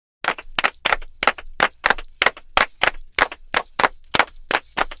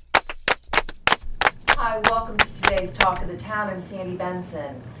Hi, welcome to today's Talk of the Town. I'm Sandy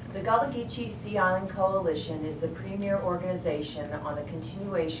Benson. The Gullah Geechee Sea Island Coalition is the premier organization on the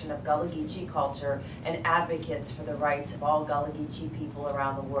continuation of Gullah Geechee culture and advocates for the rights of all Gullah Geechee people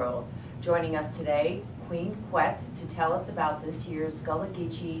around the world. Joining us today, Queen Quet, to tell us about this year's Gullah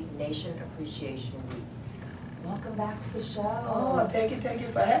Geechee Nation Appreciation Week. Welcome back to the show. Oh, thank you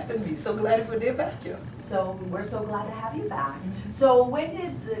for having me. So glad for be back here. So we're so glad to have you back. So when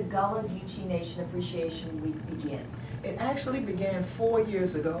did the Gullah Geechee Nation Appreciation Week begin? It actually began 4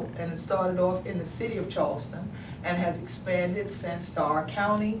 years ago, and it started off in the city of Charleston and has expanded since to our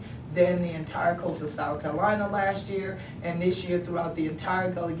county, then the entire coast of South Carolina last year, and this year throughout the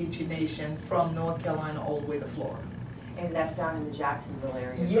entire Gullah Geechee Nation from North Carolina all the way to Florida. And that's down in the Jacksonville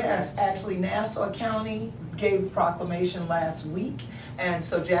area. Yes, correct? actually Nassau County gave a proclamation last week, and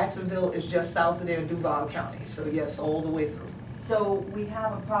so Jacksonville is just south of there in Duval County, so yes, all the way through. So we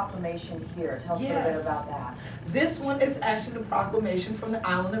have a proclamation here. Tell us a little bit about that. This one is actually the proclamation from the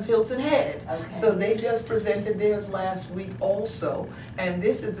island of Hilton Head. Okay. So they just presented theirs last week also, and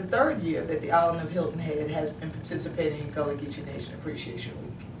this is the third year that the island of Hilton Head has been participating in Gullah Geechee Nation Appreciation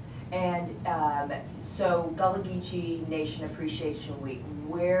Week. And so Gullah Geechee Nation Appreciation Week,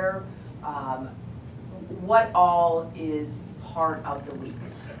 what all is part of the week?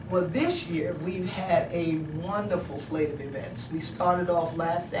 Well, this year we've had a wonderful slate of events. We started off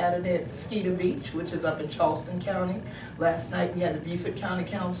last Saturday at Skeeter Beach, which is up in Charleston County. Last night we had the Beaufort County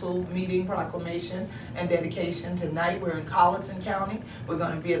Council meeting, proclamation, and dedication. Tonight we're in Colleton County. We're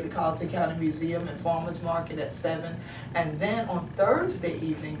going to be at the Colleton County Museum and Farmers Market at 7. And then on Thursday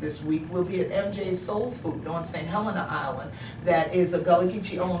evening this week, we'll be at MJ's Soul Food on St. Helena Island. That is a Gullah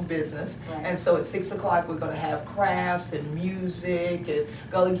Geechee owned business. Right. And so at 6 o'clock we're going to have crafts and music and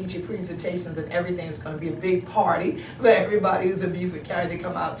Gullah Geechee presentations, and everything. Is going to be a big party for everybody who's in Beaufort County to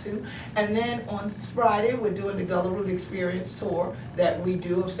come out to. And then on Friday we're doing the Gullah Root Experience tour that we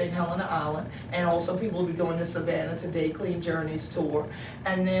do of St. Helena Island, and also people will be going to Savannah today, Clean Journeys tour.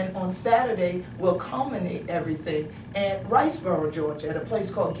 And then on Saturday we'll culminate everything at Riceboro, Georgia, at a place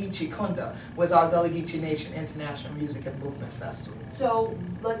called Geechee Kunda with our Gullah Geechee Nation International Music and Movement Festival. So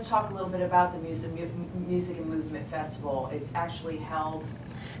let's talk a little bit about the Music and Movement Festival. It's actually held.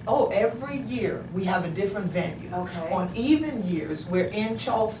 Oh, every year we have a different venue. Okay. On even years, we're in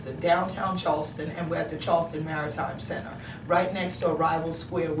Charleston, downtown Charleston, and we're at the Charleston Maritime Center, right next to Arrival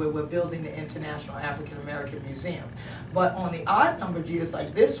Square, where we're building the International African American Museum. But on the odd numbered years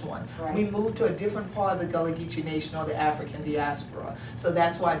like this one, right, we moved to a different part of the Gullah Geechee Nation or the African diaspora. So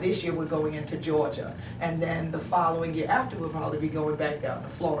that's why this year we're going into Georgia. And then the following year after, we'll probably be going back down to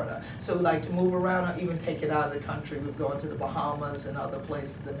Florida. So we like to move around or even take it out of the country. We've gone to the Bahamas and other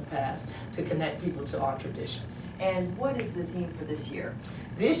places in the past to connect people to our traditions. And what is the theme for this year?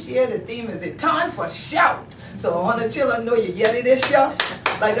 This year the theme is "It's Time for Shout." So I want to children know you yelling this shout.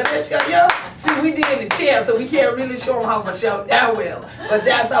 Like this shout, yeah. See, we did in the chair, so we can't really show them how to shout that well. But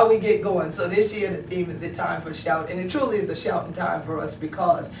that's how we get going. So this year the theme is "It's Time for Shout." And it truly is a shouting time for us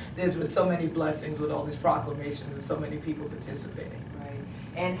because there's been so many blessings with all these proclamations and so many people participating. Right.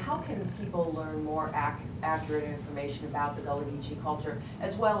 And how can people learn more accurate information about the Gullah Geechee culture,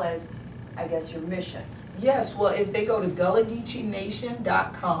 as well as, I guess, your mission? Yes, well, if they go to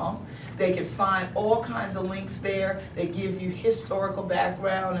GullahGeecheeNation.com, they can find all kinds of links there. They give you historical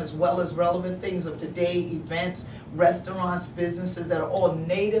background as well as relevant things of today, events, restaurants, businesses that are all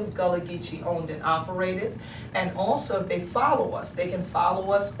native Gullah Geechee owned and operated. And also, if they follow us, they can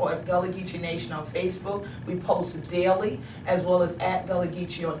follow us at Gullah Geechee Nation on Facebook. We post daily, as well as at Gullah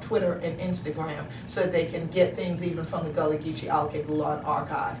Geechee on Twitter and Instagram, so that they can get things even from the Gullah Geechee Gullah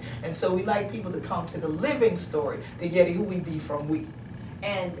archive. And so we like people to come to the living story to get who we be from we.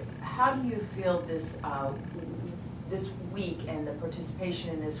 And how do you feel this this week and the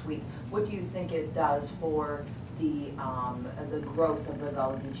participation in this week? What do you think it does for the growth of the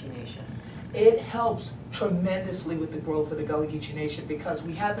Gullah Geechee Nation? It helps tremendously with the growth of the Gullah Geechee Nation because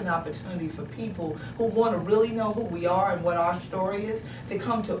we have an opportunity for people who want to really know who we are and what our story is to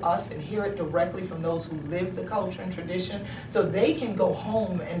come to us and hear it directly from those who live the culture and tradition, so they can go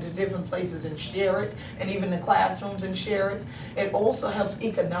home and to different places and share it, and even the classrooms and share it. It also helps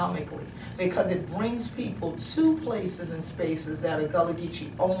economically because it brings people to places and spaces that are Gullah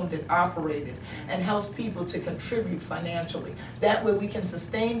Geechee owned and operated, and helps people to contribute financially. That way we can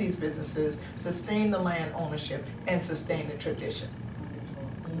sustain these businesses, sustain the land ownership, and sustain the tradition.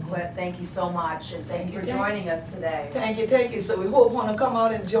 Quet, thank you so much, and thank you for joining us today. Thank you. So we hope you want to come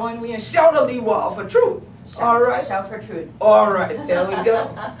out and join me and shout a little while for truth. All right. Shout for truth. All right, there we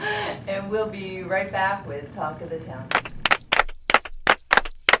go. And we'll be right back with Talk of the Town.